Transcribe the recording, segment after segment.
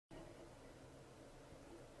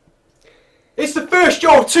first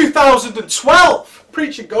show of 2012.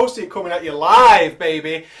 Preaching Ghosty coming at you live,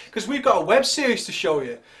 baby, because we've got a web series to show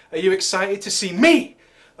you. Are you excited to see me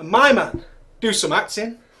and my man do some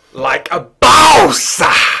acting? Like a boss!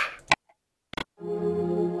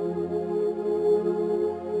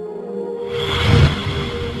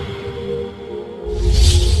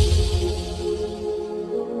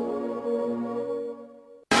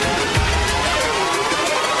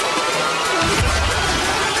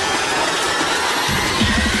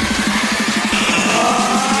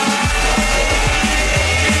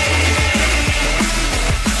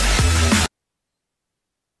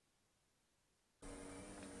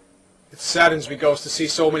 It saddens me, Ghost, to see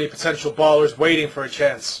so many potential ballers waiting for a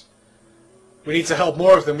chance. We need to help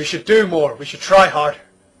more of them. We should do more. We should try hard.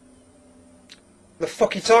 The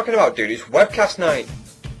fuck are you talking about, dude? It's webcast night.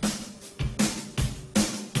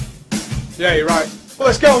 Yeah, you're right. Well,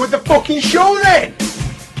 let's get on with the fucking show then!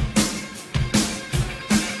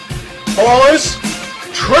 Ballers,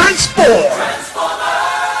 transform!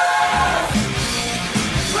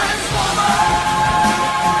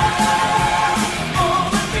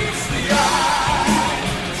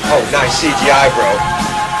 Oh, nice CGI,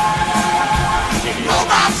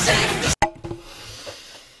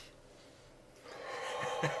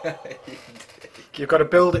 bro. You've got to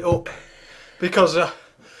build it up because That's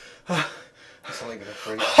only gonna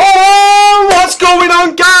freak. oh, what's going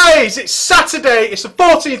on, guys? It's Saturday. It's the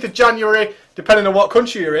 14th of January, depending on what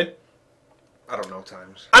country you're in. I don't know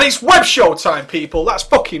times. And it's web show time, people. That's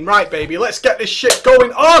fucking right, baby. Let's get this shit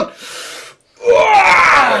going on.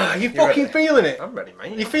 You fucking ready? feeling it? I'm ready,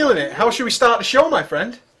 mate. You feeling it? How should we start the show, my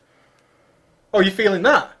friend? Oh, you feeling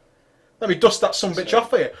that? Let me dust that sumbitch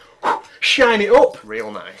off of you. Shine it up.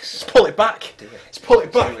 Real nice. Let's pull it back. Do it. Let's pull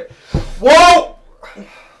it back. Do it. Whoa!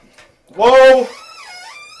 Whoa!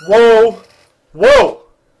 Whoa! Whoa!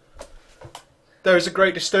 There is a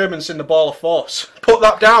great disturbance in the ball of force. Put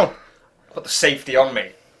that down. Put the safety on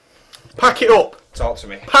me. Pack it up. Talk to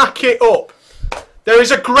me. Pack it up. There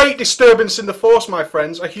is a great disturbance in the force, my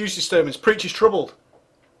friends. A huge disturbance. Preacher's troubled.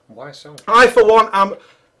 Why so? I, for one, am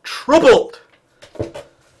troubled. The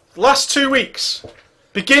last 2 weeks,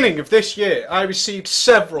 beginning of this year, I received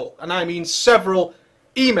several, and I mean several,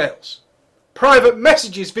 emails. Private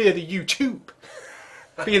messages via the YouTube.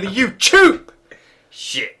 Via the YouTube.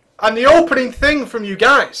 Shit. And the opening thing from you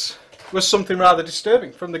guys was something rather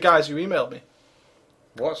disturbing from the guys who emailed me.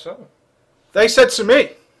 What so? They said to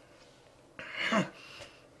me,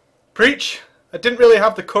 Preach, I didn't really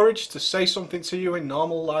have the courage to say something to you in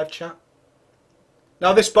normal live chat.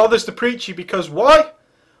 Now this bothers the Preachy because why?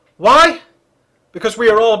 Why? Because we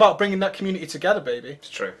are all about bringing that community together, baby. It's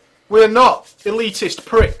true. We are not elitist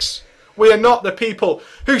pricks. We are not the people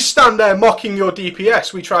who stand there mocking your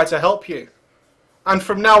DPS. We try to help you. And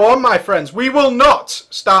from now on, my friends, we will not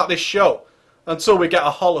start this show until we get a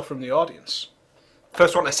holler from the audience.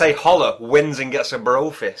 First one to say holler wins and gets a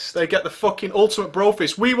bro fist. They get the fucking ultimate bro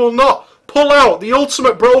fist. We will not pull out the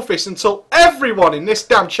ultimate bro fist until everyone in this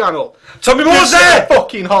damn channel Tommy gives Moore's there! it a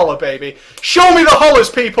fucking holler, baby. Show me the hollers,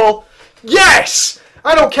 people. Yes!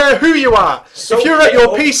 I don't care who you are. If you're at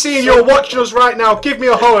your PC and you're watching us right now, give me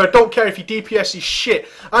a holler. I don't care if your DPS is shit.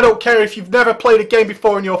 I don't care if you've never played a game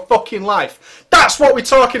before in your fucking life. That's what we're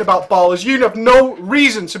talking about, ballers. You have no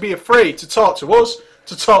reason to be afraid to talk to us,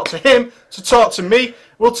 to talk to him, to talk to me.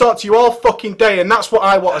 We'll talk to you all fucking day, and that's what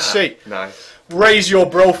I want to see. Nice. Raise your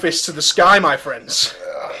bro fist to the sky, my friends.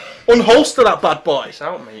 Unholster that bad boy. It's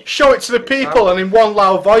out, mate. Show it to the people, and in one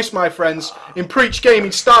loud voice, my friends, in Preach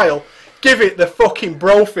Gaming style, give it the fucking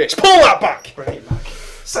bro fist. Pull that back! Bring it back.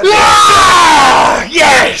 Ah!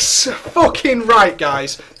 Yes! Fucking right,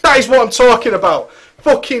 guys. That is what I'm talking about.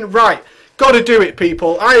 Fucking right. Gotta do it,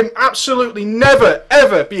 people. I am absolutely never,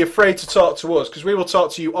 ever be afraid to talk to us, because we will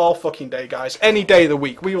talk to you all fucking day, guys. Any day of the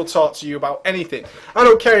week, we will talk to you about anything. I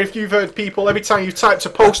don't care if you've heard people, every time you typed a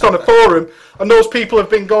post on a forum, and those people have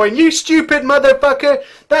been going, you stupid motherfucker,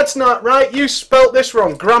 that's not right, you spelt this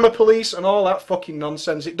wrong, grammar police, and all that fucking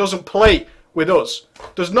nonsense. It doesn't play with us.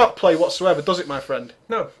 Does not play whatsoever, does it, my friend?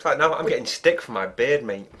 No, it's like now I'm getting stick for my beard,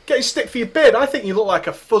 mate. Getting stick for your beard? I think you look like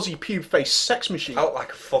a fuzzy pube-faced sex machine. I look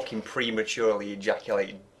like a fucking prematurely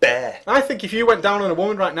ejaculated bear. I think if you went down on a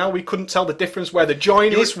woman right now, we couldn't tell the difference where the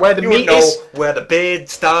join is, where the meat know is. Where the beard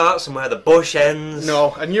starts and where the bush ends.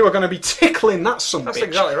 No, and you are going to be tickling that son That's bitch.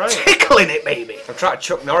 exactly right. Tickling it, baby. I'm trying to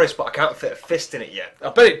Chuck Norris, but I can't fit a fist in it yet. I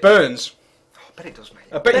bet it burns. I bet it does, mate.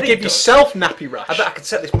 I bet you it give does. yourself nappy rash. I bet I could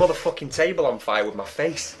set this motherfucking table on fire with my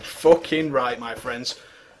face. Fucking right, my friends.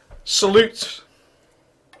 Salute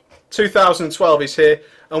 2012 is here,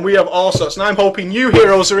 and we have all sorts, and I'm hoping you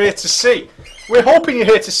heroes are here to see. We're hoping you're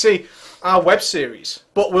here to see our web series.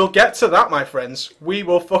 But we'll get to that, my friends. We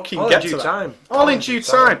will fucking get to that. All in due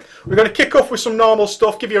time. We're going to kick off with some normal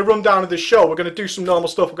stuff, give you a rundown of the show. We're going to do some normal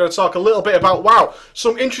stuff. We're going to talk a little bit about, wow,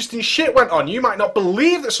 some interesting shit went on. You might not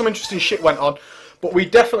believe that some interesting shit went on, but we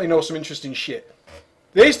definitely know some interesting shit.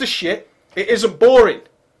 There's the shit. It isn't boring.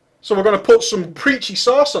 So we're going to put some preachy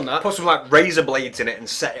sauce on that. Put some like razor blades in it and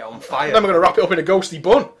set it on fire. And then we're going to wrap it up in a ghosty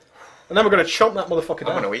bun. And then we're going to chomp that motherfucker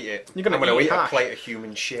down. I'm going to eat it. You're going to eat hash. a plate of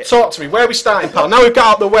human shit. Talk to me. Where are we starting, pal? Now we've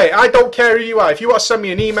got out the way. I don't care who you are. If you want to send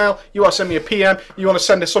me an email, you want to send me a PM, you want to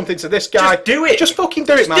send us something to this guy. Just do it. Just fucking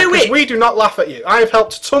do it, man. Do Because it. we do not laugh at you. I have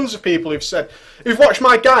helped tons of people who've watched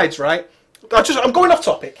my guides, right? I'm going off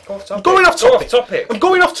topic. I'm going off topic. I'm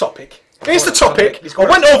going off topic. Here's the topic. I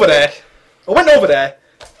went over there.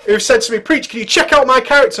 Who said to me, "Preach, can you check out my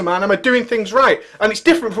character, man? Am I doing things right?" And it's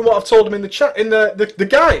different from what I've told them in the chat, in the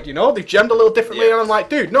guide. You know, they've gemmed a little differently, and I'm like,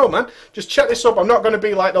 "Dude, no, man, just check this up. I'm not going to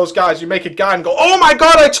be like those guys who make a guide and go, 'Oh my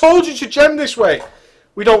God, I told you to gem this way.'"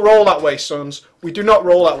 We don't roll that way, sons. We do not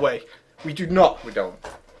roll that way. We do not. We don't.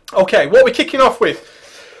 Okay, what are we kicking off with?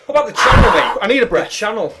 What about the channel, mate? I need a breath. The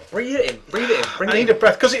channel. Breathe it in. I need a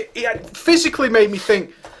breath because it physically made me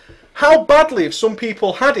think. How badly have some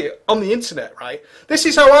people had it on the internet, right? This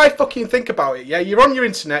is how I fucking think about it, yeah? You're on your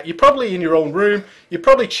internet, you're probably in your own room, you're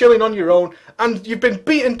probably chilling on your own, and you've been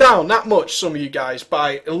beaten down that much, some of you guys,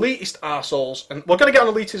 by elitist arseholes, and we're going to get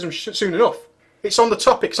on elitism soon enough. It's on the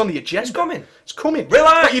topic, it's on the agenda. It's coming. It's coming.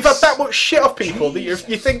 Relax. But you've had that much shit off people that you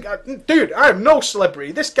think, dude, I am no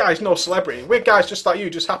celebrity. This guy's no celebrity. We're guys just like you,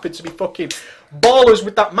 just happen to be fucking ballers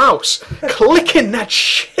with that mouse, clicking that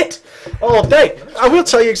shit all day. I will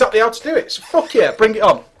tell you exactly how to do it. So fuck yeah, bring it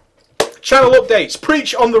on. Channel updates.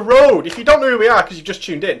 Preach on the road. If you don't know who we are because you've just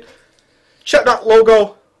tuned in, check that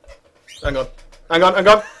logo. Hang on.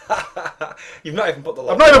 You've not even put the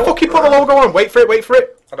logo. I've not even fucking put the logo on. Wait for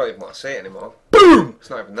it. I don't even want to see it anymore. Boom! It's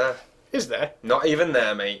not even there. Is there? Not even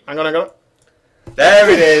there, mate. Hang on. There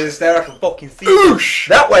it is. There I can fucking see it. Oosh!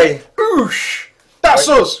 That way. Oosh! That's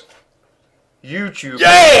us. YouTube.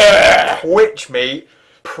 Yeah! Twitch, mate.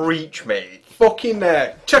 Preach, mate. Fucking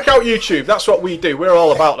there. Check out YouTube. That's what we do. We're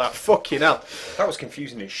all about that. Fucking hell. That was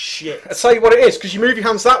confusing as shit. I'll tell you what it is, because you move your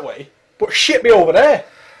hands that way, but shit be over there.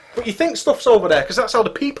 But you think stuff's over there, because that's how the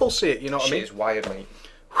people see it, you know what I mean? Shit is wired, mate.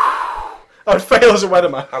 I would fail as a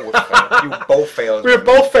weatherman. I would fail. You would both fail as We would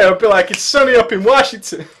both fail. I'd be like, it's sunny up in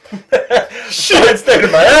Washington. Shit, instead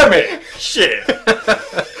of Miami. Shit.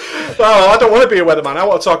 Well, I don't want to be a weatherman. I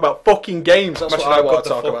want to talk about fucking games. That's what I want to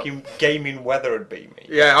talk about. Fucking gaming weather would be, mate.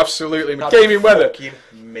 Yeah, absolutely. Gaming weather. Fucking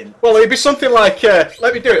mint. Well, it'd be something like,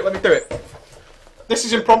 let me do it. This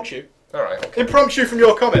is impromptu. Alright. Okay. Impromptu from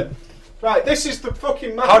your comment. Right, this is the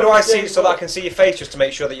fucking map. How do I see it so that I can see your face just to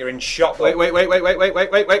make sure that you're in shot? Wait. There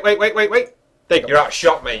you go. You're out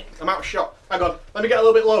shot, mate. I'm out of shot. Hang on. Let me get a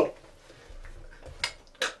little bit low.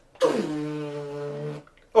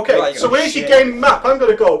 Okay, Right, so where's your gaming map? I'm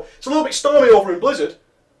going to go. It's a little bit stormy over in Blizzard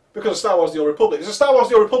because of Star Wars The Old Republic. There's a Star Wars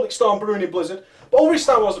The Old Republic storm brewing in Blizzard. But over in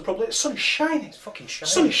Star Wars The Republic, the sun is shining. It's fucking shining.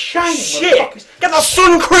 The sun is shining. Shit! Get the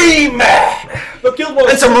sun cream! Look, Guild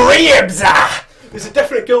Wars. And some ribs! There's a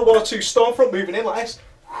definite Guild Wars 2 Stormfront moving in like this.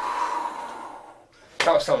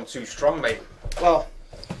 That was sounding too strong, mate. Well,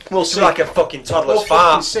 we'll see. It's like a fucking toddler's We'll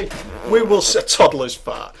fart. see. We will see a toddler's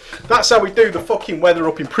fart. That's how we do the fucking weather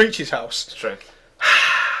up in Preach's house. It's true.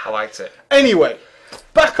 I liked it. Anyway,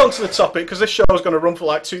 back onto the topic because this show is going to run for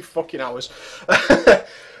like 2 fucking hours.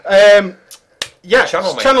 Yeah,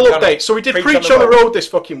 channel update. So we did Preach on the road this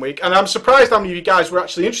fucking week, and I'm surprised how many of you guys were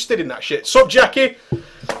actually interested in that shit. Sup, Jackie?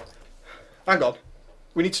 Hang on.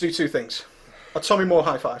 We need to do 2 things. A Tommy Moore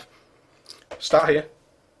high five. Start here.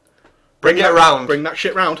 Bring it around. Bring that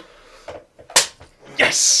shit round.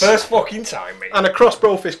 Yes! First fucking time, mate. And a cross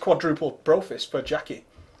brofist, quadruple brofist for Jackie.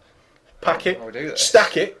 Pack it, I'll do this.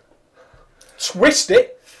 stack it, twist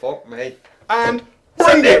it, Fuck me. and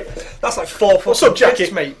bring it. That's like 4 What's up, Jackie?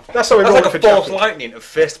 fists, mate. That's how we roll That's for like a force Jackie. lightning of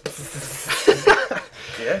fist.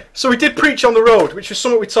 Yeah. So we did Preach on the road, which was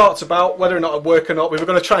something we talked about, whether or not it'd work or not. We were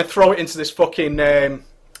going to try and throw it into this fucking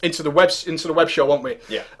into the web show, weren't we?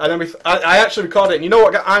 Yeah. And then I actually recorded it. And you know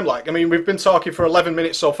what I'm like? I mean, we've been talking for 11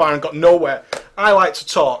 minutes so far and got nowhere. I like to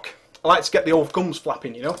talk. I like to get the old gums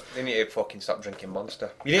flapping, you know. You need to fucking stop drinking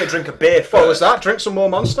Monster. You need to drink a beer first. What was that? Drink some more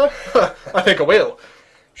Monster? I think I will.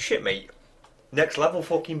 Shit, mate. Next level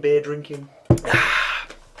fucking beer drinking.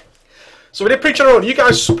 So we did Preach on the road. You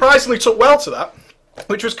guys surprisingly took well to that,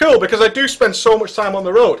 which was cool because I do spend so much time on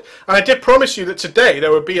the road. And I did promise you that today there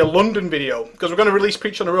would be a London video because we're going to release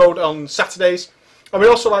Preach on the road on Saturdays. And we'd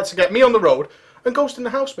also like to get me on the road and Ghost in the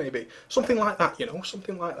house maybe. Something like that, you know,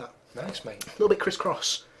 something like that. Nice, mate. A little bit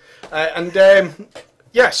crisscross.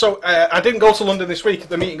 Yeah, so I didn't go to London this week.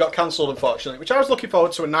 The meeting got cancelled, unfortunately, which I was looking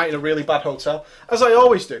forward to a night in a really bad hotel, as I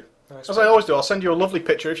always do. Nice. As I always do. I'll send you a lovely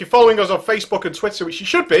picture. If you're following us on Facebook and Twitter, which you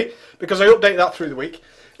should be, because I update that through the week,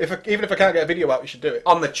 even if I can't get a video out, you should do it.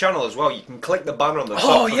 On the channel as well, you can click the banner on the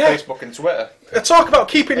top for Facebook and Twitter. Talk about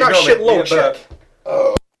keeping that shit low, check.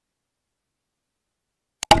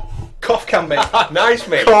 Cough can, mate. Nice,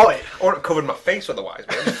 mate. Caught it. I wouldn't have covered my face otherwise,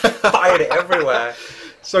 man. Fired it everywhere.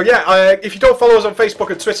 So yeah, if you don't follow us on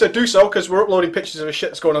Facebook and Twitter, do so, because we're uploading pictures of the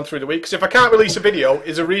shit that's going on through the week. Because if I can't release a video,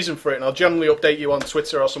 there's a reason for it, and I'll generally update you on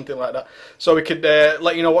Twitter or something like that, so we could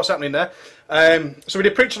let you know what's happening there. So we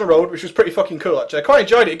did Preach on the Road, which was pretty fucking cool, actually. I quite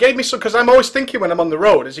enjoyed it. It gave me some, because I'm always thinking when I'm on the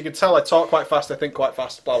road, as you can tell, I talk quite fast, I think quite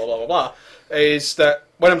fast, blah, blah, blah, blah, blah, is that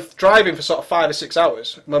when I'm driving for sort of 5 or 6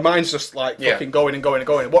 hours, my mind's just like fucking going and going and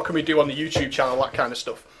going. What can we do on the YouTube channel, that kind of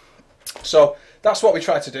stuff. So that's what we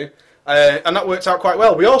tried to do. And that worked out quite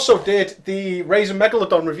well. We also did the Razer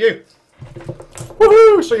Megalodon review.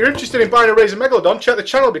 Woohoo! So you're interested in buying a Razer Megalodon, check the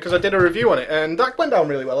channel because I did a review on it, and that went down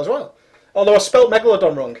really well as well. Although I spelt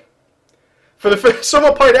Megalodon wrong.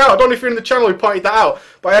 Someone pointed out, I don't know if you're in the channel who pointed that out,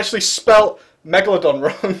 but I actually spelt Megalodon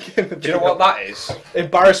wrong in the video. Do you know what that is?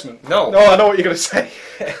 Embarrassment. No. No, I know what you're going to say.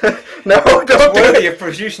 No, don't do worthy it. of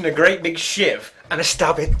producing a great big shiv and a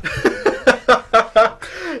stabbing.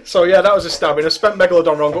 So yeah, that was a stabbing. I spent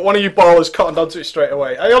Megalodon wrong, but one of you ballers cottoned onto it straight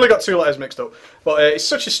away. I only got 2 letters mixed up, but it's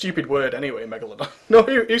such a stupid word anyway, Megalodon. No,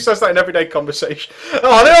 who says that in everyday conversation?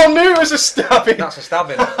 Oh, they all knew it was a stabbing. That's a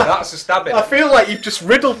stabbing. That's a stabbing. I feel like you've just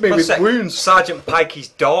riddled me with wounds. Sergeant Pikey's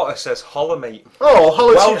daughter says holla, mate. Oh,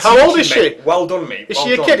 holla. Well how old is she? Mate. Well done, mate. Is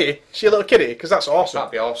she a kiddie? Is she a little kiddie? Because that's awesome.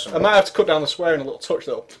 That'd be awesome. I might have to cut down the swearing a little touch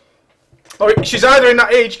though. Or she's either in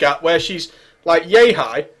that age gap where she's like yay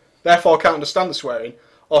high, therefore can't understand the swearing,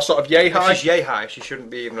 or sort of yay high. If she's yay high, she shouldn't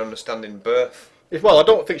be even understanding birth. Well, I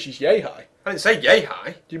don't think she's yay high. I didn't say yay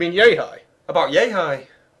high. Do you mean yay high? About yay high.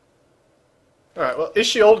 Alright, well, is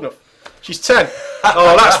she old enough? She's 10.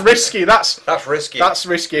 Oh, that's risky. That's risky. That's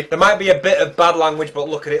risky. There might be a bit of bad language, but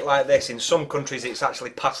look at it like this. In some countries, it's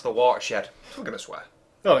actually past the watershed. I'm going to swear.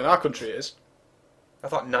 No, in our country it is. I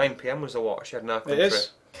thought 9 PM was the watershed in our country. It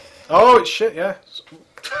is. Oh, it's shit, yeah.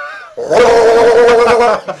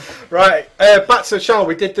 Right, back to the channel.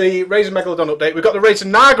 We did the Razer Megalodon update. We've got the Razer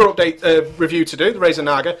Naga update review to do, the Razer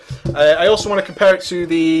Naga. I also want to compare it to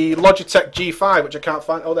the Logitech G5, which I can't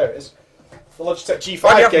find. Oh, there it is. The Logitech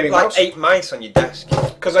G5 gaming mouse. You have like 8 mice on your desk.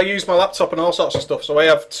 Because I use my laptop and all sorts of stuff, so I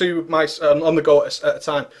have 2 mice on the go at a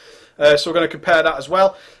time. So we're going to compare that as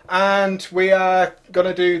well. And we are going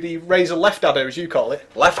to do the Razer Left Adder, as you call it.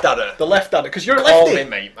 Left Adder? The Left Adder, because you're a Call lefty. me,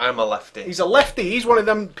 mate. I'm a lefty. He's a lefty. He's one of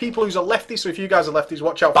them people who's a lefty, so if you guys are lefties,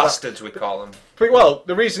 watch out for Bastards, that. we call them. Well,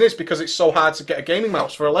 the reason is because it's so hard to get a gaming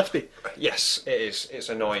mouse for a lefty. Yes, it is. It's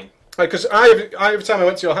annoying. Because every time I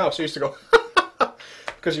went to your house, I used to go,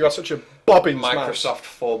 because you are such a bobbing Microsoft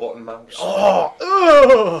 4-button mouse. Oh,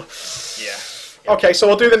 ugh. Yeah. Okay, so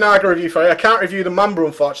we'll do the Naga review for you. I can't review the Mamba,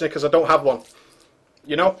 unfortunately, because I don't have one.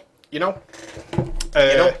 You know?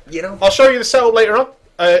 I'll show you the setup later on.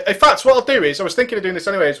 In fact, what I'll do is, I was thinking of doing this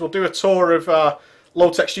anyways, we'll do a tour of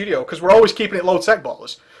low-tech studio, because we're always keeping it low-tech,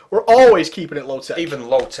 bottlers. We're always keeping it low-tech. Even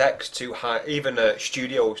low-tech's too high, even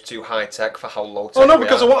studio's too high-tech for how low-tech Oh no,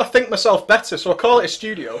 because I want to think myself better, so I'll call it a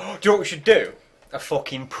studio. Do you know what we should do? A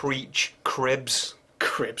fucking preach cribs.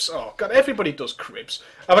 Cribs. Oh god, everybody does cribs.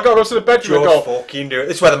 Have I got to go to the bedroom and go? Fucking do it.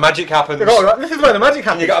 This is where the magic happens. This is where the magic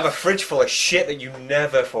happens. You got to have a fridge full of shit that you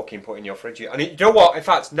never fucking put in your fridge. And you know what? In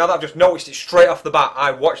fact, now that I've just noticed it straight off the bat, I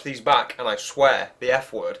watch these back and I swear the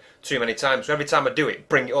F word too many times. So every time I do it,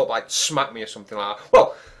 bring it up, like smack me or something like that.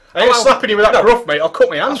 Well, I ain't slapping you with that gruff, mate. I'll cut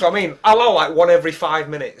my hand. That's what I mean. I'll allow like one every 5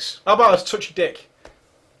 minutes. How about I touch your dick?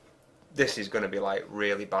 This is going to be like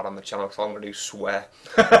really bad on the channel because I'm going to do swear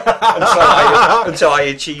until I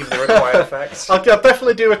achieve the required effects. I'll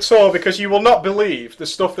definitely do a tour because you will not believe the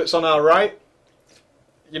stuff that's on our right.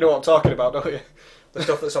 You know what I'm talking about, don't you? The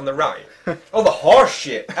stuff that's on the right. Oh, the horse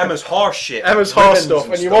shit. Emma's horse shit. Emma's horse stuff,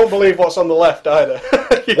 and you won't believe what's on the left either.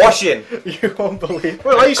 Washing. You won't believe.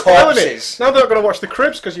 Well, are you spoiling it? Now they're not going to watch the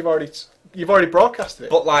cribs because you've already broadcasted it.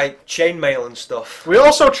 But like chainmail and stuff. We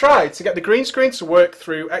also tried to get the green screen to work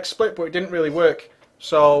through XSplit, but it didn't really work.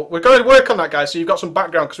 So we're going to work on that, guys. So you've got some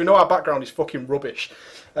background because we know our background is fucking rubbish.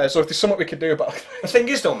 So if there's something we can do about it. The thing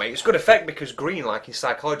is, though, mate, it's good effect because green, like in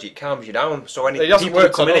psychology, it calms you down. So any people who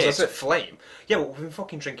come in, it's a flame. Yeah, but we've been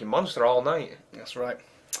fucking drinking Monster all night. That's right.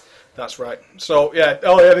 That's right. So yeah.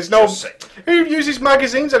 Oh yeah. There's no. Who uses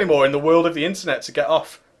magazines anymore in the world of the internet to get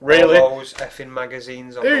off? Really? All those effing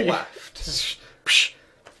magazines on the left.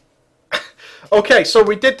 Okay, so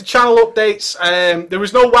we did the channel updates. There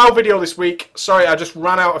was no WoW video this week. Sorry, I just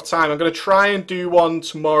ran out of time. I'm going to try and do one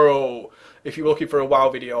tomorrow if you're looking for a WoW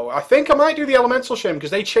video. I think I might do the Elemental Shame because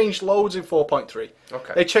they changed loads in 4.3.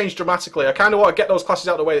 Okay. They changed dramatically. I kind of want to get those classes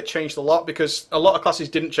out of the way that changed a lot because a lot of classes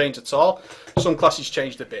didn't change at all. Some classes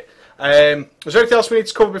changed a bit. Is there anything else we need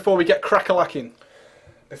to cover before we get crack-a-lacking?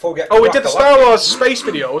 Before we get we did the Star Wars space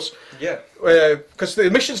videos. Yeah. Because the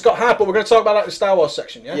missions got hard, but we're going to talk about that in the Star Wars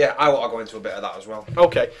section, yeah? Yeah, I want to go into a bit of that as well.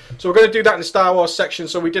 Okay, so we're going to do that in the Star Wars section.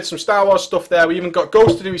 So we did some Star Wars stuff there. We even got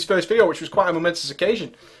Ghost to do his first video, which was quite a momentous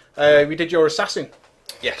occasion. We did your assassin.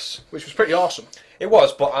 Yes. Which was pretty awesome. It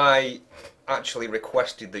was, but I actually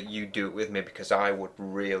requested that you do it with me because I would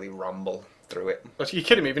really ramble through it. Are you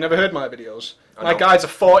kidding me? Have you never heard my videos? My guides are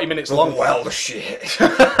 40 minutes long. Well, shit.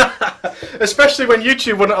 Especially when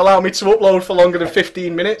YouTube wouldn't allow me to upload for longer than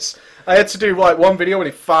 15 minutes. I had to do like one video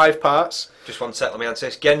in 5 parts. Just one sec, let me answer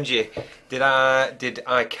this. Genji, did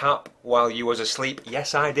I cap while you was asleep?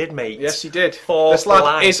 Yes, I did, mate. Yes, you did. For this lad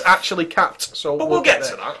life. is actually capped. So but we'll get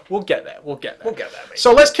to that. We'll get there. We'll get there. We'll get there, mate.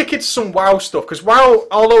 So let's kick into some WoW stuff because WoW,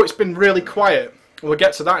 although it's been really quiet, we'll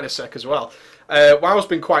get to that in a sec as well. WoW's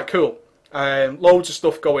been quite cool. Loads of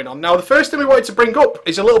stuff going on. Now, the first thing we wanted to bring up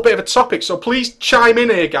is a little bit of a topic, so please chime in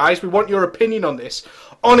here, guys. We want your opinion on this,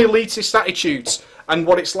 on elitist attitudes and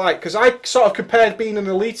what it's like. Because I sort of compared being an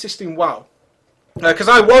elitist in WoW. Because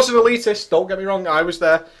I was an elitist, don't get me wrong, I was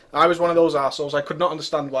there. I was one of those arseholes. I could not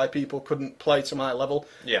understand why people couldn't play to my level.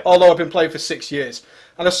 Yeah. Although I've been playing for 6 years.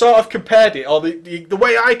 And I sort of compared it, or the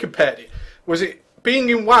way I compared it, was it being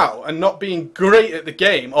in WoW and not being great at the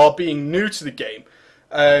game, or being new to the game.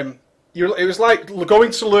 It was like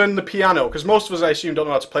going to learn the piano, because most of us, I assume, don't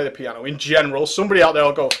know how to play the piano. In general, somebody out there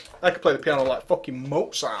will go, I can play the piano like fucking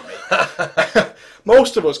Mozart, mate.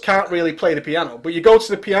 Most of us can't really play the piano, but you go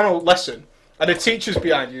to the piano lesson, and a teacher's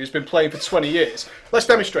behind you who's been playing for 20 years. Let's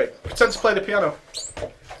demonstrate. Pretend to play the piano.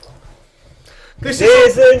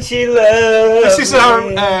 Isn't she lovely? This is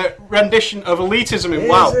our rendition of elitism in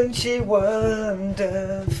WoW. Isn't she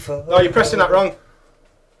wonderful? No, you're pressing that wrong.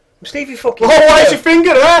 Stevie fucking... Whoa, why is your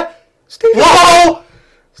finger there? Stevie... Whoa!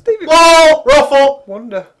 Stevie... Whoa! Ruffle!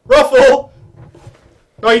 Wonder. Ruffle!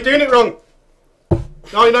 No, you're doing it wrong.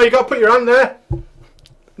 No, you got to put your hand there.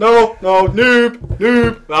 No, noob,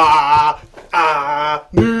 noob.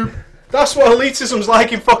 That's what elitism's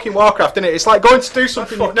like in fucking Warcraft, isn't it? It's like going to do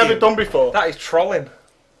something you've never done before. That is trolling.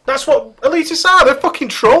 That's what elitists are. They're fucking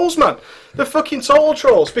trolls, man. They're fucking total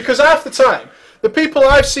trolls. Because half the time, the people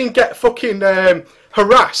I've seen get fucking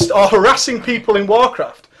harassed or harassing people in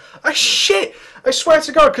Warcraft are shit. I swear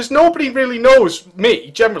to God, because nobody really knows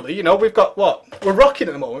me, generally. You know, we've got, what? We're rocking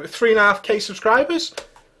at the moment with 3.5k subscribers.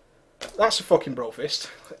 That's a fucking brofist.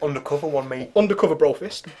 Undercover one, mate. Undercover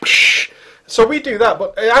brofist. So we do that,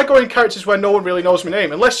 but I go in characters where no one really knows my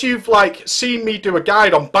name. Unless you've, like, seen me do a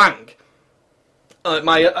guide on Bang.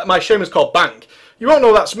 My shaman's called Bang. You won't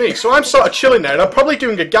know that's me. So I'm sort of chilling there, and I'm probably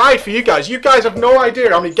doing a guide for you guys. You guys have no idea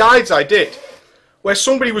how many guides I did where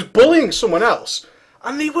somebody was bullying someone else,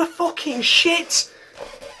 and they were fucking shit.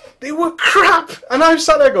 They were crap. And I'm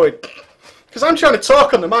sat there going... Because I'm trying to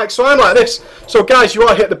talk on the mic, so I'm like this. So guys, you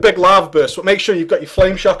want to hit the big lava burst, but make sure you've got your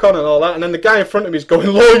flame shock on and all that. And then the guy in front of me is going,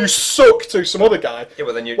 "Lol, you suck," to some other guy. Yeah,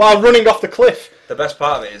 but then while running off the cliff. The best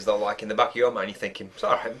part of it is though, like in the back of your mind, you're thinking,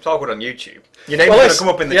 "Sorry, it's all good on YouTube." Your name's going to come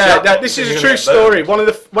up in the chat. Yeah, this is a true story. When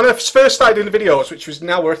I first started doing the videos, which was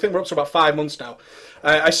now, I think we're up to about 5 months now.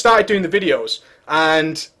 I started doing the videos,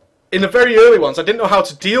 and in the very early ones, I didn't know how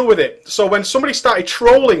to deal with it. So when somebody started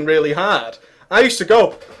trolling really hard, I used to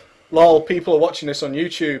go, "Lol, people are watching this on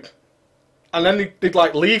YouTube," and then they'd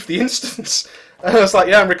like leave the instance, and I was like,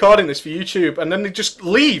 "Yeah, I'm recording this for YouTube," and then they'd just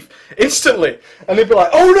leave instantly, and they'd be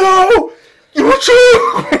like, "Oh no,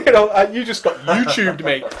 YouTube!" You know, you just got YouTubed,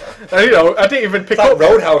 mate. And, you know, I didn't even pick up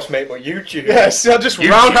Roadhouse, mate, but YouTube. Yes, I just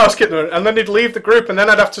roundhouse kicked them, and then they'd leave the group, and then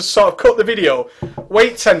I'd have to sort of cut the video,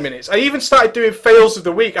 wait 10 minutes. I even started doing fails of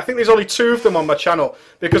the week. I think there's only 2 of them on my channel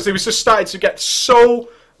because they was just started to get so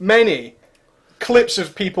many clips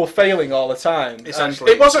of people failing all the time.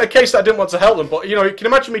 It wasn't a case that I didn't want to help them, but you know, you can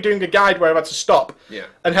imagine me doing a guide where I've had to stop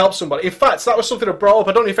and help somebody. In fact, that was something I brought up.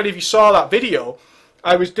 I don't know if any of you saw that video.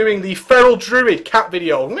 I was doing the Feral Druid cat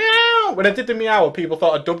video. Meow! When I did the meow, people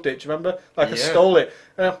thought I dubbed it. Do you remember? Like I stole it.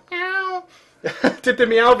 Meow! Did the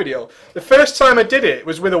meow video. The first time I did it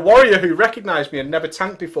was with a warrior who recognised me and never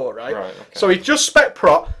tanked before, right? Okay. So he just spec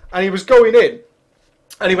prot and he was going in.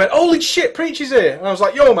 And he went, "Holy shit, Preach is here." And I was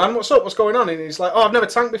like, "Yo, man, what's up? What's going on?" And he's like, "Oh, I've never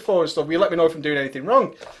tanked before and stuff. Will you let me know if I'm doing anything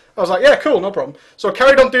wrong?" I was like, "Yeah, cool, no problem." So I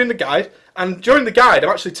carried on doing the guide. And during the guide,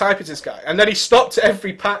 I'm actually typing to this guy. And then he stopped at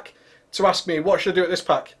every pack to ask me, what should I do at this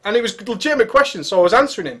pack? And it was a legitimate question, so I was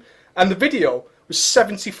answering him. And the video was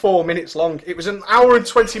 74 minutes long. It was an hour and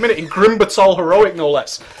 20 minutes in Grimbatol Heroic, no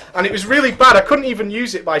less. And it was really bad. I couldn't even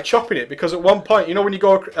use it by chopping it, because at one point, you know when you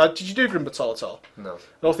go... did you do Grimbatol at all? No. I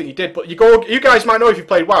don't think you did, but you guys might know if you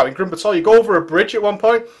played WoW. In Grimbatol, you go over a bridge at one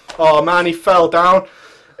point. Oh man, he fell down.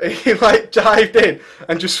 He like dived in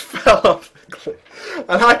and just fell off the cliff.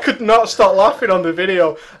 And I could not stop laughing on the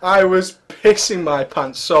video. I was pissing my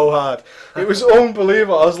pants so hard. It was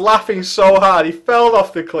unbelievable. I was laughing so hard. He fell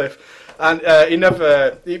off the cliff. And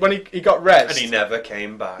when he got res... And he never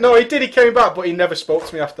came back. No, he did, he came back, but he never spoke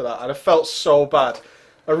to me after that. And I felt so bad.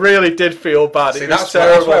 I really did feel bad. See, it was that's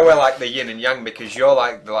terrible. where we're like the yin and yang, because you're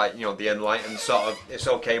like the enlightened sort of, it's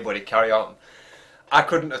okay buddy, carry on. I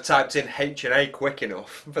couldn't have typed in H&A quick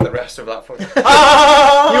enough for the rest of that fucking...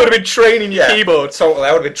 You would have been training your keyboard. Totally,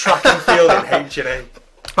 I would have been track and field in H&A.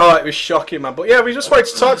 Oh, it was shocking, man. But yeah, we just wanted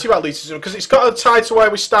to talk to you about elitism, because it's got a tie to where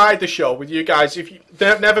we started the show with you guys. If you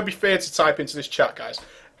don't never be feared to type into this chat, guys.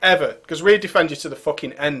 Ever. Because we defend you to the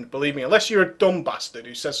fucking end, believe me. Unless you're a dumb bastard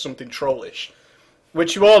who says something trollish.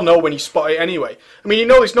 Which you all know when you spot it anyway. I mean, you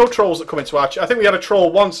know there's no trolls that come into our chat. I think we had a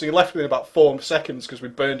troll once and he left within about 4 seconds because we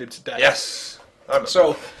burned him to death. Yes.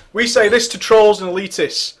 So, we say this to trolls and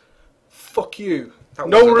elitists. Fuck you. That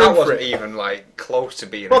wasn't even like close to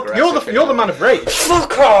being well, aggressive. you're the man of rage.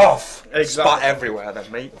 Fuck off! Exactly. Spat everywhere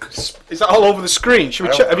then, mate. Is that all over the screen? Should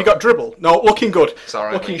we check? Have you got dribble? No, looking good. It's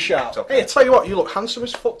alright, looking mate. sharp. It's okay. Hey, I tell you what, you look handsome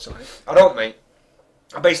as fuck tonight. I don't, mate.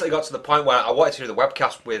 I basically got to the point where I wanted to do the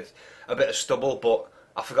webcast with a bit of stubble, but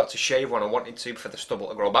I forgot to shave when I wanted to for the stubble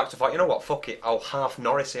to grow back. So I thought, you know what, fuck it, I'll half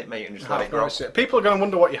Norris it, mate, and just let it grow. People are going to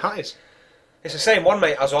wonder what your hat is. It's the same one,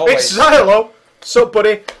 mate, as always. It's Xylo. Sup,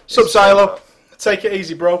 buddy? Sup, Xylo? Take it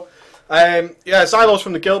easy, bro. Yeah, Xylo's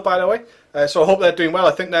from the guild, by the way. So I hope they're doing well.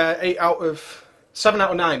 I think they're 7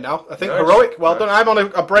 out of 9 now. I think. Nice. Heroic. Well done. I'm on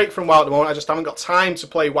a break from WoW at the moment. I just haven't got time to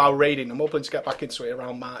play WoW raiding. I'm hoping to get back into it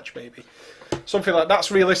around March, maybe. Something like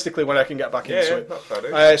that's realistically when I can get back into it. That's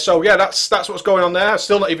fair, so yeah, that's what's going on there.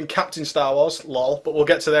 Still not even Captain Star Wars, lol. But we'll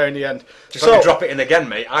get to there in the end. Just let me drop it in again,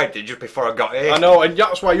 mate. I did just before I got here. I know, and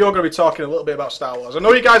that's why you're going to be talking a little bit about Star Wars. I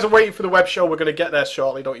know you guys are waiting for the web show. We're going to get there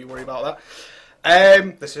shortly. Don't you worry about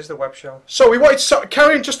that. This is the web show. So we wanted to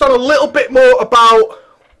carry on just on a little bit more about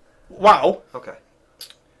WoW. Okay.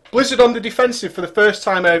 Blizzard on the defensive for the first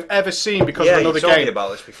time I've ever seen because of another game. Yeah, you told me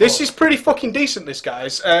about this before. This is pretty fucking decent, this,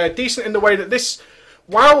 guys. Decent in the way that this...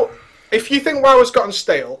 WoW, if you think WoW has gotten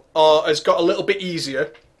stale or has got a little bit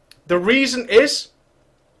easier, the reason is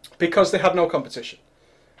because they had no competition.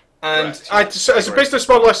 And as a business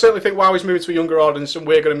model, I certainly think WoW is moving to a younger audience and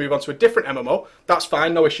we're going to move on to a different MMO. That's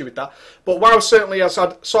fine, no issue with that. But WoW certainly has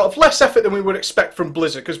had sort of less effort than we would expect from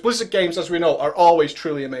Blizzard, because Blizzard games, as we know, are always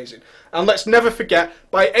truly amazing. And let's never forget,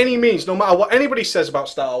 by any means, no matter what anybody says about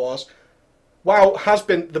Star Wars, WoW has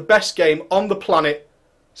been the best game on the planet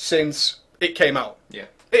since it came out. Yeah.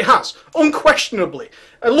 It has, unquestionably.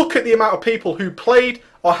 And look at the amount of people who played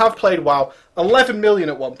or have played WoW, 11 million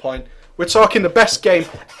at one point. We're talking the best game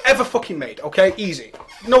ever fucking made, okay? Easy.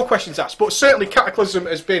 No questions asked. But certainly Cataclysm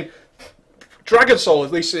has been Dragon Soul,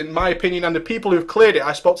 at least in my opinion, and the people who've cleared it.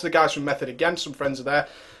 I spoke to the guys from Method again, some friends are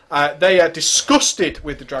there. They are disgusted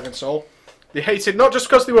with the Dragon Soul. They hate it, not just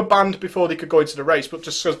because they were banned before they could go into the race, but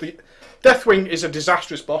just because the Deathwing is a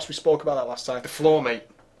disastrous boss. We spoke about that last time. The floor, mate.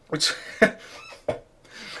 Which...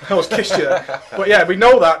 I almost kissed you there. But yeah, we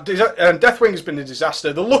know that. Deathwing has been a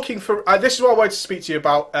disaster. They're looking for... this is what I wanted to speak to you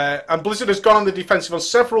about. And Blizzard has gone on the defensive on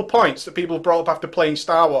several points that people have brought up after playing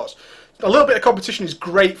Star Wars. A little bit of competition is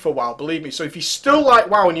great for WoW, believe me. So if you still like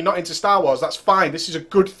WoW and you're not into Star Wars, that's fine. This is a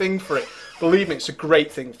good thing for it. Believe me, it's a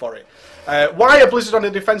great thing for it. Why are Blizzard on the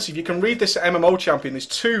defensive? You can read this at MMO Champion. There's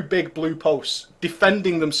 2 big blue posts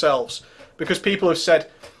defending themselves. Because people have said,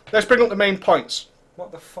 let's bring up the main points.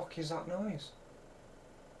 What the fuck is that noise?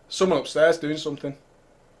 Someone upstairs doing something.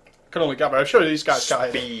 I can only gather. I'm sure these guys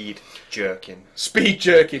can't hear. Speed jerking. Speed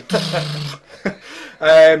jerking.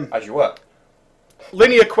 As you were.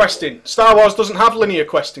 Linear questing. Star Wars doesn't have linear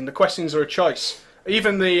questing. The questings are a choice.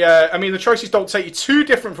 Even the... the choices don't take you too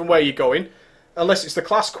different from where you're going. Unless it's the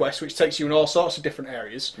class quest, which takes you in all sorts of different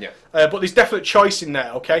areas. Yeah. But there's definite choice in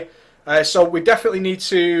there, okay? So we definitely need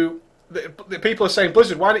to... The people are saying,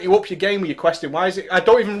 Blizzard, why don't you up your game with your questing? Why is it... I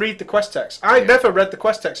don't even read the quest text. I never read the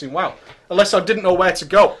quest text in WoW. Unless I didn't know where to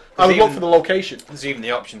go. I would look for the location. There's even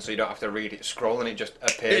the option so you don't have to read it, scroll, and it just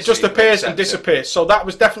appears. It just appears and disappears. So that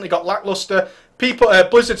was definitely got lackluster. People,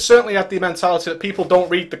 Blizzard certainly had the mentality that people don't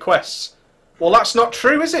read the quests. Well, that's not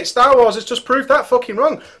true, is it? Star Wars has just proved that fucking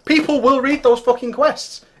wrong. People will read those fucking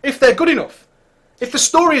quests. If they're good enough. If the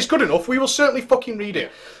story is good enough, we will certainly fucking read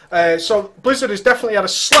it. So Blizzard has definitely had a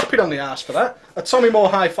slapping on the arse for that. A Tommy Moore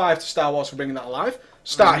high five to Star Wars for bringing that alive.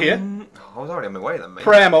 Start here. I was already on my way then, mate.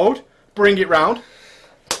 Prayer mode. Bring it round.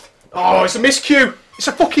 Oh, it's a miscue. It's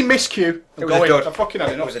a fucking miscue. It was a dud. I fucking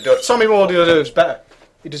had enough. It was a dud. Tommy Moore deserves better.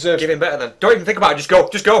 He deserves Give him better then. Don't even think about it. Just go.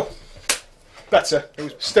 Just go. better. It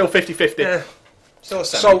was still 50-50. Yeah. Still a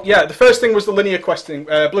 7. So, yeah, the first thing was the linear questing.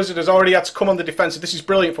 Blizzard has already had to come on the defensive. This is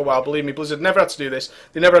brilliant for a while, believe me. Blizzard never had to do this.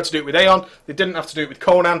 They never had to do it with Aeon. They didn't have to do it with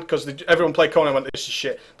Conan, because everyone played Conan and went, this is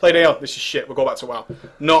shit. Played Aeon, this is shit, we'll go back to WoW.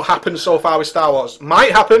 Not happened so far with Star Wars.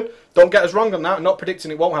 Might happen, don't get us wrong on that, I'm not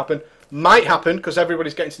predicting it won't happen. Might happen, because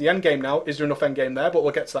everybody's getting to the end game now. Is there enough end game there? But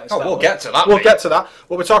we'll get to that in Star Wars. We'll get to that, We'll mate. get to that.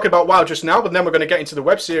 Well, we're talking about WoW just now, but then we're going to get into the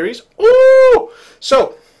web series. Ooh!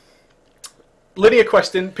 So, linear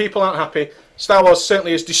questing, people aren't happy. Star Wars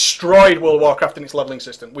certainly has destroyed World of Warcraft in its leveling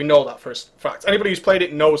system. We know that for a fact. Anybody who's played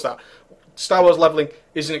it knows that. Star Wars leveling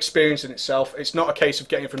is an experience in itself. It's not a case of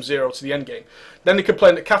getting from 0 to the end game. Then they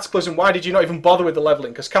complained that Cataclysm, why did you not even bother with the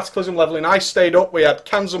leveling? Because Cataclysm leveling, I stayed up, we had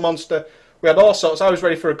Kanza Monster, we had all sorts. I was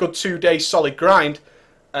ready for a good 2-day solid grind.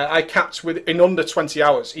 I capped in under 20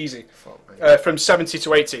 hours, easy. From 70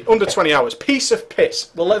 to 80, under 20 hours. Piece of piss.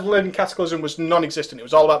 The leveling in Cataclysm was non-existent. It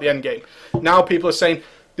was all about the end game. Now people are saying,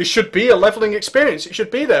 there should be a leveling experience. It should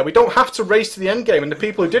be there. We don't have to race to the end game. And the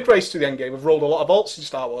people who did race to the end game have rolled a lot of alts in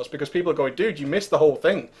Star Wars because people are going, dude, you missed the whole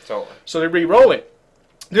thing. Totally. So they're re-rolling.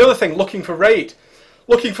 The other thing, Looking for Raid.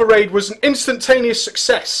 Looking for Raid was an instantaneous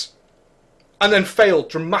success and then failed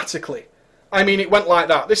dramatically. I mean, it went like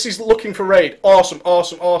that. This is Looking for Raid. Awesome,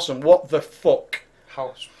 awesome, awesome. What the fuck?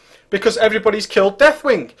 How? Because everybody's killed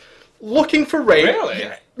Deathwing. Looking for Raid. Really?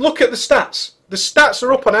 Look at the stats. The stats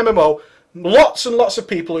are up on MMO. Lots and lots of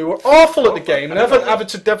people who were awful at the game, never had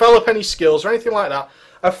to develop any skills or anything like that,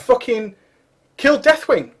 have fucking killed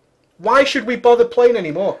Deathwing. Why should we bother playing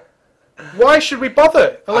anymore? Why should we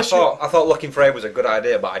bother? I thought Looking for Aid was a good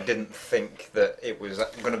idea, but I didn't think that it was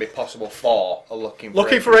going to be possible for a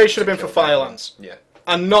Looking for Aid should have been for Firelands. Yeah.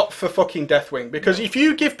 And not for fucking Deathwing. Because if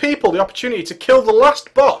you give people the opportunity to kill the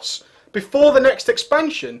last boss before the next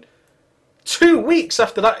expansion, 2 weeks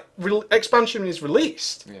after that expansion is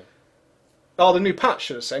released... Yeah. Oh, the new patch,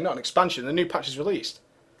 should I say, not an expansion. The new patch is released.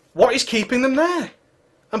 What is keeping them there?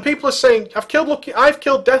 And people are saying, I've killed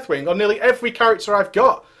Deathwing on nearly every character I've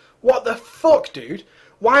got. What the fuck, dude?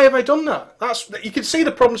 Why have I done that? You can see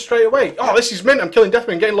the problem straight away. Oh, this is mint. I'm killing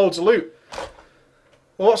Deathwing, getting loads of loot.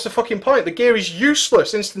 Well, what's the fucking point? The gear is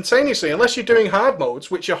useless instantaneously unless you're doing hard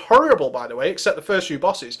modes, which are horrible, by the way, except the first few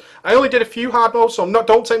bosses. I only did a few hard modes, so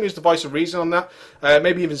don't take me as the voice of reason on that.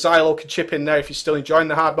 Maybe even Xylo could chip in there if you're still enjoying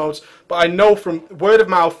the hard modes. But I know from word of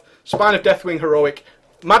mouth, Spine of Deathwing Heroic,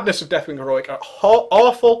 Madness of Deathwing Heroic are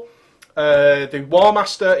awful. The War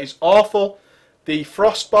Master is awful. The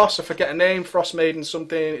Frost boss, I forget a name, Frost Maiden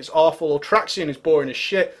something, is awful. Ultraxion is boring as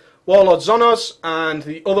shit. Warlord Zonos and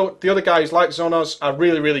the other guys like Zonos are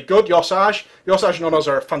really, really good. Yorsage and Zonos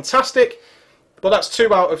are fantastic. But that's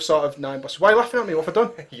 2 out of sort of 9 bosses. Why are you laughing at me? What have I done?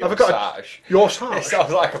 Yorsage. Yorsage. It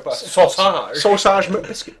sounds like a sausage. Sausage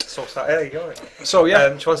McBiscuit. Sausage. There you go. So yeah.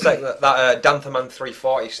 Just one sec. That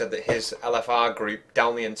Dantherman340 said that his LFR group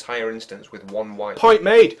downed the entire instance with 1 wipe. Point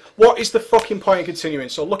made. What is the fucking point in continuing?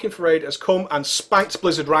 So Looking for Raid has come and spanked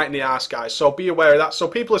Blizzard right in the arse, guys. So be aware of that. So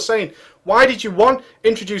people are saying, why did you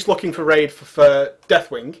introduce Looking for Raid for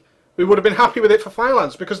Deathwing? We would have been happy with it for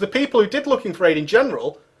Firelands because the people who did Looking for Raid in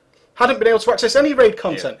general hadn't been able to access any raid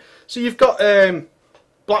content. Yeah. So you've got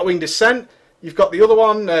Blackwing Descent, you've got the other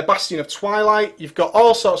one, Bastion of Twilight, you've got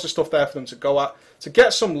all sorts of stuff there for them to go at, to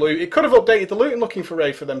get some loot. It could have updated the loot in Looking for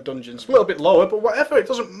Raid for them dungeons. A little bit lower, but whatever, it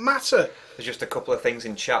doesn't matter. There's just a couple of things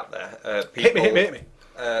in chat there. Hit me.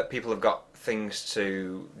 People have got things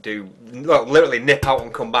to do, well, literally nip out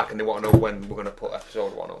and come back, and they want to know when we're going to put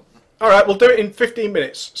episode 1 up. Alright, we'll do it in 15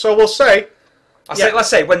 minutes. So we'll say... Let's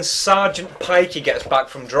say when Sergeant Pikey gets back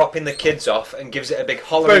from dropping the kids off and gives it a big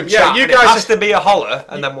holler in chat, it has to be a holler,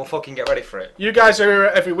 and then we'll fucking get ready for it. You guys are here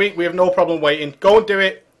every week. We have no problem waiting. Go and do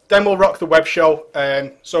it. Then we'll rock the web show.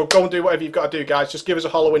 So go and do whatever you've got to do, guys. Just give us a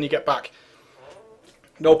holler when you get back.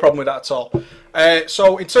 No problem with that at all.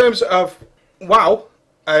 So in terms of WoW,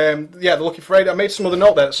 the Looking for Raid, I made some other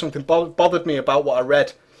note there that something bothered me about what I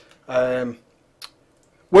read.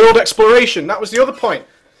 World exploration. That was the other point.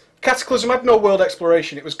 Cataclysm had no world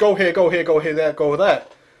exploration. It was go here, go here, go here, there, go there.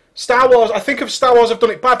 Star Wars, I think of Star Wars have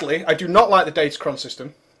done it badly. I do not like the Datacron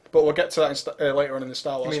system, but we'll get to that later on in the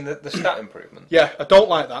Star Wars. You mean the stat improvement? Yeah, I don't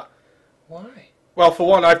like that. Why? Well, for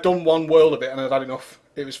one, I've done one world of it and I've had enough.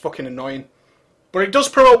 It was fucking annoying. But it does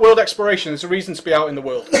promote world exploration. There's a reason to be out in the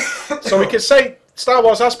world. So we could say Star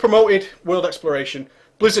Wars has promoted world exploration.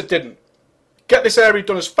 Blizzard didn't. Get this area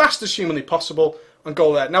done as fast as humanly possible and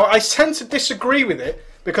go there. Now, I tend to disagree with it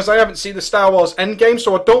because I haven't seen the Star Wars Endgame,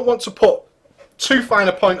 so I don't want to put too fine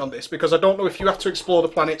a point on this because I don't know if you have to explore the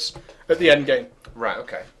planets at the Endgame. Right,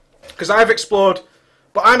 okay. Because I've explored,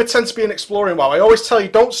 but I tend to be an exploring WoW. I always tell you,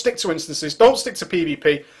 don't stick to instances, don't stick to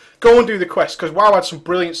PvP, go and do the quest, because WoW had some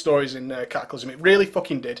brilliant stories in Cataclysm. It really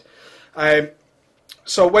fucking did.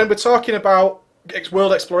 So when we're talking about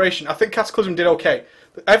world exploration, I think Cataclysm did okay.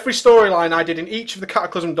 Every storyline I did in each of the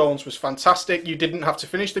Cataclysm Dawns was fantastic. You didn't have to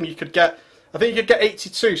finish them. You could get, I think you could get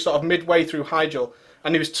 82 sort of midway through Hyjal,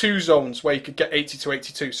 and there was 2 zones where you could get 80 to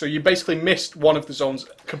 82. So you basically missed one of the zones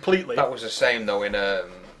completely. That was the same though in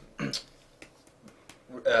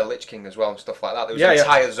Lich King as well and stuff like that. There was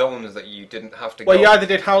entire zones that you didn't have to go. Well, you either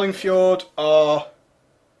did Howling Fjord or...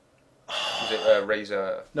 Was it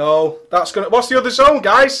Razor? No, that's gonna... What's the other zone,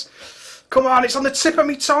 guys? Come on, it's on the tip of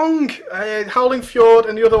my tongue. Howling Fjord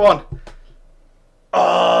and the other one.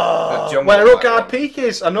 Oh, where Utgard Peak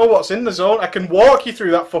is. I know what's in the zone. I can walk you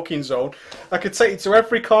through that fucking zone. I could take you to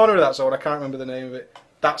every corner of that zone. I can't remember the name of it.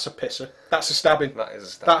 That's a pisser. That's a stabbing. That is a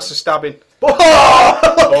stabbing. That's a stabbing. Oh,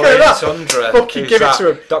 look at that. Tundra. Fucking give it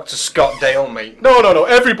to him. Dr. Scott Dale, mate. No.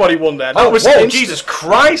 Everybody won there. That was whoa, instant. Jesus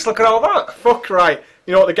Christ, look at all that. Fuck right.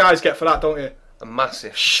 You know what the guys get for that, don't you? A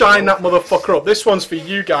massive. Shine that motherfucker up. This one's for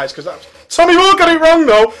you guys, because that's... Tommy Moore got it wrong,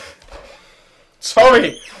 though.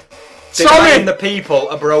 Tommy. Denying the people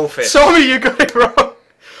a brofist. Tommy, you got it wrong.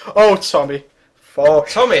 Oh, Tommy. Fuck.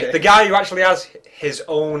 Tommy, the guy who actually has his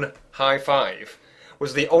own high five,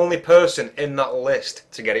 was the only person in that list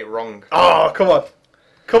to get it wrong. Oh, come on.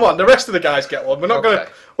 Come on, the rest of the guys get one. We're not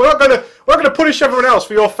gonna punish everyone else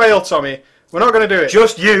for your fail, Tommy. We're not gonna do it.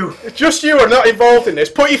 Just you. Just you are not involved in this.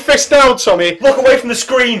 Put your fist down, Tommy. Look away from the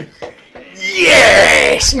screen.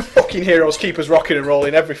 Yes! You fucking heroes keep us rocking and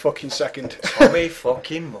rolling every fucking second. Tommy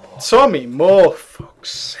fucking Moore. Tommy Moore, fuck's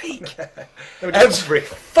sake. Every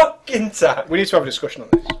fucking time. We need to have a discussion on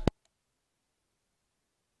this.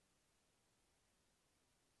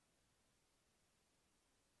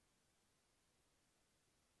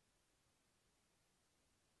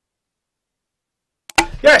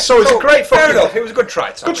 Yeah, so it's a great fucking... Fair enough, it was a good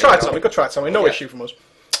try, Tommy. Good try, Tommy. Good try, Tommy. No issue from us.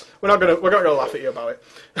 We're not gonna laugh at you about it.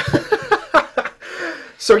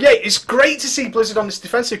 So yeah, it's great to see Blizzard on this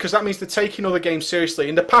defensive because that means they're taking other games seriously.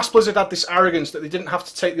 In the past, Blizzard had this arrogance that they didn't have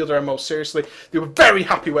to take the other MMOs seriously. They were very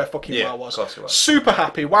happy where fucking WoW was. Of course they were. Super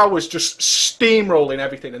happy. WoW was just steamrolling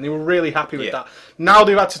everything, and they were really happy with that. Now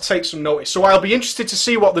they've had to take some notice. So I'll be interested to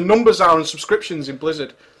see what the numbers are on subscriptions in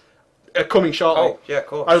Blizzard. Coming shortly. Oh, yeah, of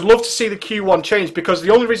course. I would love to see the Q1 change because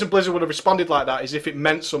the only reason Blizzard would have responded like that is if it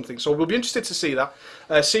meant something. So we'll be interested to see that,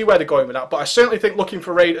 see where they're going with that. But I certainly think looking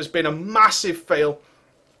for Raid has been a massive fail.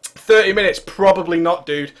 30 minutes, probably not,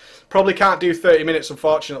 dude. Probably can't do 30 minutes,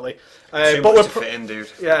 unfortunately. Too much to fit in,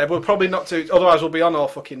 dude. Yeah, we'll probably not do. Otherwise, we'll be on all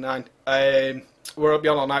fucking 9. We'll be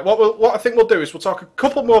on all night. What I think we'll do is we'll talk a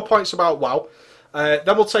couple more points about WoW.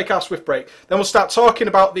 Then we'll take our swift break. Then we'll start talking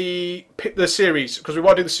about the series, because we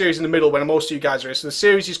want to do the series in the middle when most of you guys are here. So the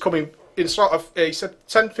series is coming in sort of, he said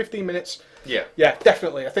 10-15 minutes. Yeah. Yeah,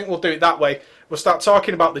 definitely. I think we'll do it that way. We'll start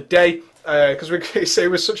talking about the day, because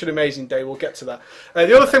it was such an amazing day. We'll get to that.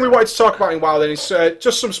 The other thing we wanted to talk about in WoW then is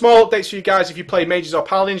just some small updates for you guys. If you play mages or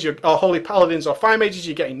paladins, or holy paladins or fire mages,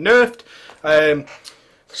 you're getting nerfed.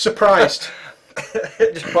 Surprised.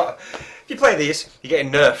 If you play these, you're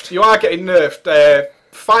getting nerfed. You are getting nerfed.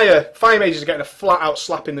 Fire mages are getting a flat-out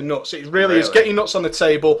slap in the nuts. It really is. Get your nuts on the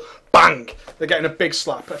table, bang! They're getting a big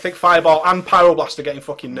slap. I think Fireball and Pyroblast are getting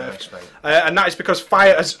fucking nerfed. Nice, and that is because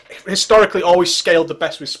Fire has historically always scaled the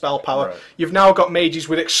best with spell power. Right. You've now got mages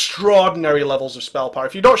with extraordinary levels of spell power.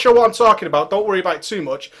 If you don't sure what I'm talking about, don't worry about it too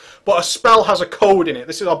much. But a spell has a code in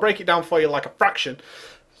it. I'll break it down for you like a fraction.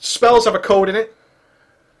 Spells have a code in it.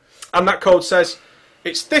 And that code says...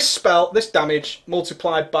 it's this spell, this damage,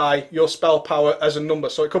 multiplied by your spell power as a number.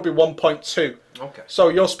 So it could be 1.2. Okay. So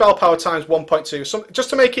your spell power times 1.2. So just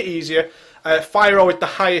to make it easier, Fire always the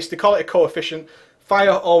highest. They call it a coefficient. Fire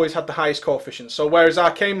always had the highest coefficient. So whereas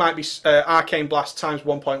Arcane might be Arcane Blast times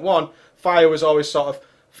 1.1, Fire was always sort of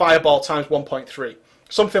Fireball times 1.3.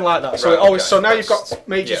 Something like that. So right, it always. Okay. So now you've got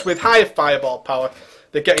mages with higher Fireball power.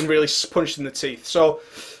 They're getting really punched in the teeth. So...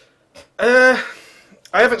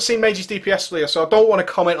 I haven't seen Mage's DPS player, so I don't want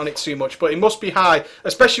to comment on it too much, but it must be high,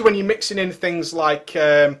 especially when you're mixing in things like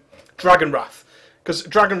Dragon Wrath. because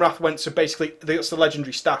Dragon Wrath went to basically, that's the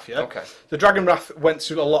legendary staff, yeah? Okay. The Dragon Wrath went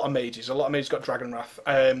to a lot of mages. A lot of mages got Dragon Wrath.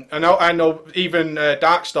 I know even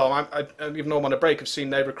Darkstorm, even though I'm on a break, I've seen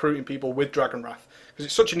they're recruiting people with Dragon Wrath. Because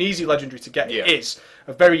it's such an easy legendary to get. Yeah. It is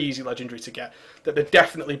a very easy legendary to get, that they're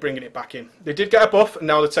definitely bringing it back in. They did get a buff, and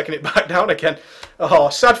now they're taking it back down again. Oh,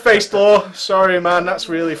 sad-faced Law. Sorry, man, that's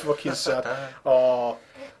really fucking sad. Oh,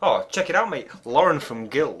 check it out, mate. Lauren from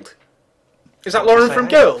Guild. is that Lauren from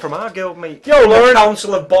Guild? From our guild, mate. Yo, Lauren.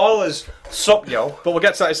 Council of Ballers. Sup, yo. But we'll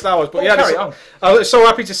get to that in Star Wars. But Well, yeah, carry on. I was so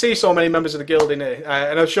happy to see so many members of the guild in here,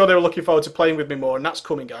 and I'm sure they were looking forward to playing with me more. And that's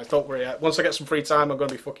coming, guys. Don't worry. Once I get some free time, I'm going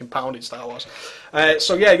to be fucking pounding Star Wars.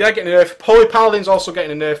 So yeah, they're getting a nerf. Holy Paladin's also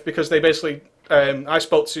getting a nerf because they basically. I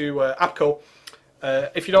spoke to Apco.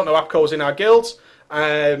 If you don't know, Apco's in our guild.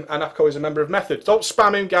 And Apco is a member of Method. Don't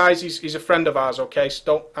spam him, guys. He's a friend of ours, okay? So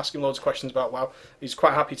don't ask him loads of questions about WoW. He's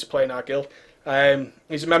quite happy to play in our guild.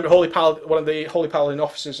 He's a member of one of the Holy Paladin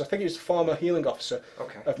officers. I think he's the former healing officer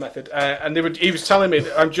of Method. And he was telling me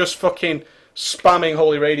that I'm just fucking spamming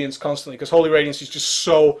Holy Radiance constantly because Holy Radiance is just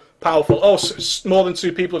so powerful. Oh, more than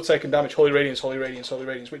 2 people have taken damage. Holy Radiance, Holy Radiance, Holy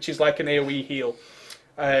Radiance, which is like an AoE heal.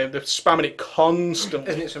 They're spamming it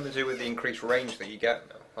constantly. Isn't it something to do with the increased range that you get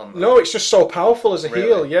now? No, it's just so powerful as a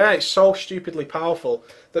heal. Yeah, it's so stupidly powerful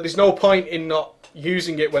that there's no point in not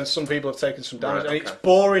using it when some people have taken some damage. Right, and it's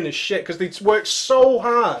boring as shit because they work so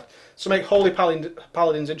hard to make Holy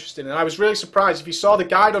Paladins interesting. And I was really surprised. If you saw the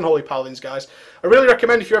guide on Holy Paladins, guys, I really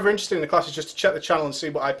recommend if you're ever interested in the classes just to check the channel and see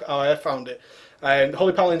how I found it. And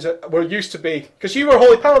Holy Paladins were used to be... Because you were a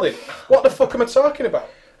Holy Paladin. What the fuck am I talking about?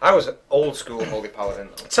 I was an old school Holy Paladin.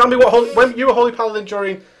 Tell me when you were Holy Paladin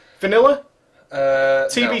during Vanilla?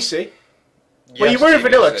 TBC? No. Well, Yes, you were in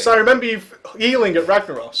Vanilla, TBC. because I remember you healing at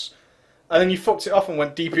Ragnaros, and then you fucked it off and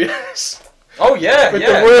went DPS. Oh yeah, With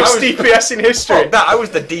yeah. the worst DPS in history. Fuck that, I was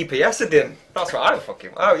the DPS again. That's what I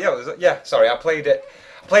fucking... Oh yeah, sorry, I played it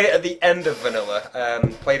at the end of Vanilla,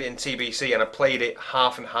 played it in TBC, and I played it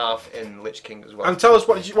half and half in Lich King as well. And tell us,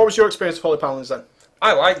 what was your experience of Holy Paladins then?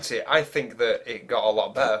 I liked it. I think that it got a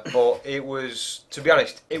lot better, but it was, to be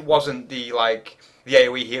honest, it wasn't the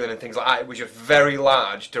AoE healing and things like that. It was just very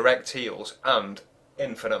large direct heals and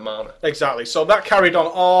infinite mana. Exactly. So that carried on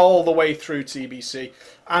all the way through TBC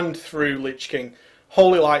and through Lich King.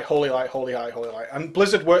 Holy Light, Holy Light, Holy Light, Holy Light. And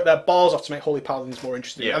Blizzard worked their balls off to make Holy Paladins more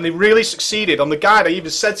interesting. Yeah. And they really succeeded. On the guide, I even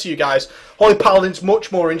said to you guys, Holy Paladins much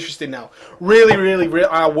more interesting now. Really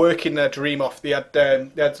are working their dream off. They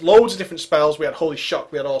had loads of different spells. We had Holy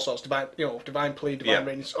Shock. We had all sorts. Divine Plea, Divine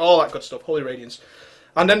Radiance, all that good stuff. Holy Radiance.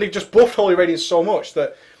 And then they just buffed Holy Radiance so much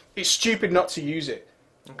that it's stupid not to use it.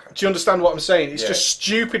 Okay. Do you understand what I'm saying? It's just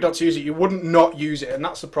stupid not to use it. You wouldn't not use it, and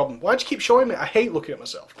that's the problem. Why'd you keep showing me? I hate looking at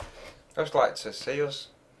myself. I just like to see us.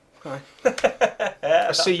 Hi.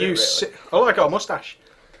 I see you. Really. Oh, I got a mustache.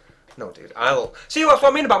 No, dude. See, that's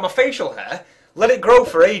what I mean about my facial hair. Let it grow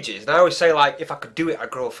for ages. And I always say, if I could do it,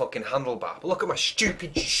 I'd grow a fucking handlebar. But look at my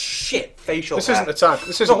stupid shit facial hair. This isn't the time.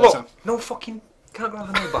 This isn't the time. No fucking... Can't grow a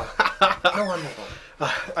handlebar. No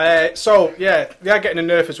handlebar. So, yeah, they are getting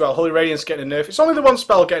a nerf as well. Holy Radiance getting a nerf. It's only the one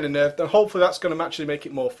spell getting a nerf, and hopefully that's going to actually make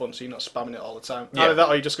it more fun so you're not spamming it all the time. Yeah. Either that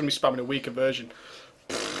or you're just going to be spamming a weaker version.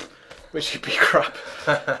 Which would be crap.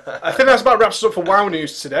 I think that's about wraps us up for WoW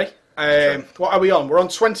news today. What are we on? We're on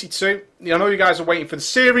 22. I know you guys are waiting for the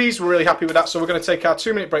series. We're really happy with that. So we're going to take our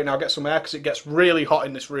 2-minute break now, get some air, because it gets really hot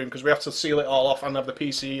in this room, because we have to seal it all off and have the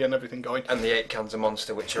PC and everything going. And the 8 cans of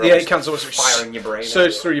Monster, which are the 8 cans of Monster firing your brain.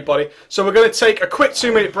 Surge through your body. So we're going to take a quick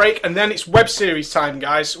 2-minute break, and then it's web series time,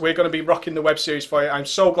 guys. We're going to be rocking the web series for you. I'm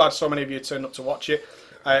so glad so many of you turned up to watch it.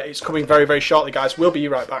 It's coming very, very shortly, guys. We'll be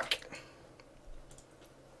right back.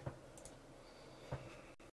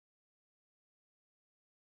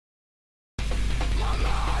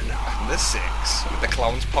 The 6 with the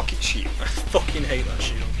clown's pocket shield. I fucking hate that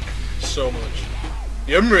shield so much.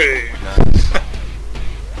 Yummy! Nice.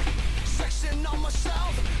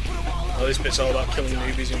 Oh, this bit's all about killing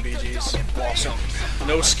newbies in BGs. Awesome.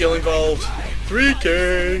 No skill involved.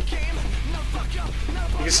 3k!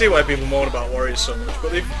 You can see why people moan about Warriors so much,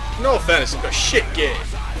 but no offense, they've got shit gear.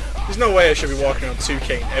 There's no way I should be walking around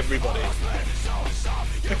 2k in everybody.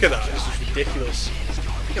 Look at that, this is ridiculous.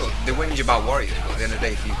 You know, they whinge about Warriors, but at the end of the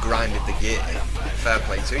day, if you grinded the gear, fair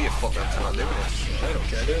play to you, fuck them for not doing it. They don't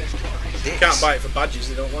care, do they? Dicks. Can't buy it for badges,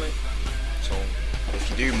 they don't want it. So, if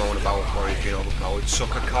you do moan about Warriors being overpowered,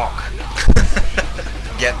 suck a cock.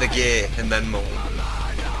 Get the gear, and then moan.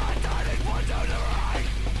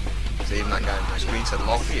 So even that guy on the screen said,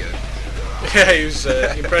 log for you. Yeah, he was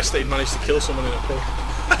impressed that he'd managed to kill someone in a pub.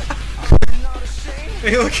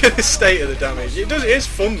 Look at the state of the damage. It is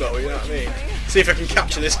fun though, you know what I mean? See if I can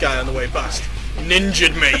capture this guy on the way past.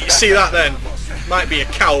 ninjaed me. You see that then? Might be a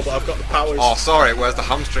cow, but I've got the powers. Oh, sorry, where's the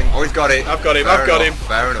hamstring? Oh, he's got it. I've got him, Fair I've got enough, him.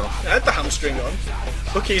 Fair enough. I had the hamstring on.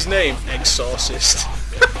 Look at his name, Exorcist.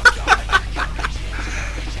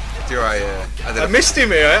 I missed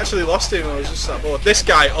him here, I actually lost him, I was just that bored. This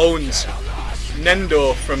guy owns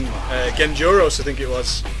Nendo from Genjuros, I think it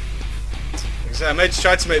was. I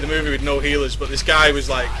tried to make the movie with no healers, but this guy was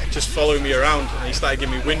like just following me around, and he started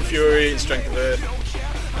giving me Wind Fury and Strength of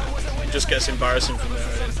Earth. It just gets embarrassing from there.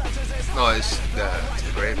 No, it's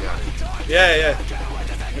graveyard. Yeah.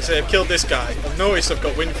 I say I've killed this guy. I've noticed I've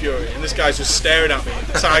got Wind Fury, and this guy's just staring at me,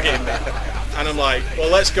 targeting me. And I'm like, well,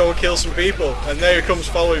 let's go and kill some people. And there he comes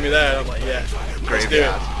following me there, and I'm like, yeah, let's do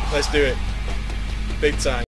it. Let's do it. Big time.